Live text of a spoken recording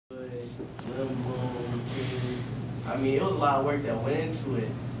them boom. I mean, it was a lot of work that went into it,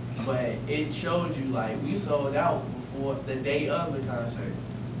 but it showed you, like, we sold out before the day of the concert.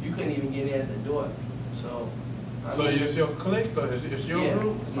 You couldn't even get in at the door. So, I so mean, it's your clique or it's your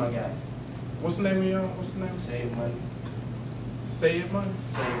group? It's my guy. What's the name of y'all? What's the name? Save money. Save money?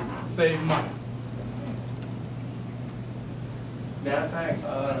 Save. Save money. Matter of fact,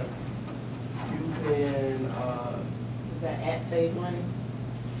 you can, Is that at Save Money?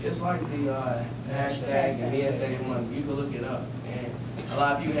 it's like the hashtag and then Save Money. You can look it up. And a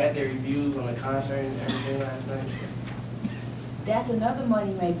lot of people had their reviews on the concert and everything last night. That's another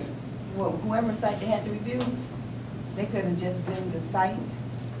money maker. Well, whoever site they had the reviews, they could have just been the site,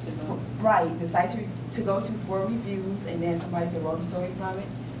 right, the site to go to for reviews, and then somebody could wrote a story from it.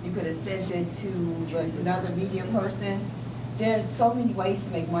 You could have sent it to another media person. There's so many ways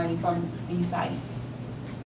to make money from these sites.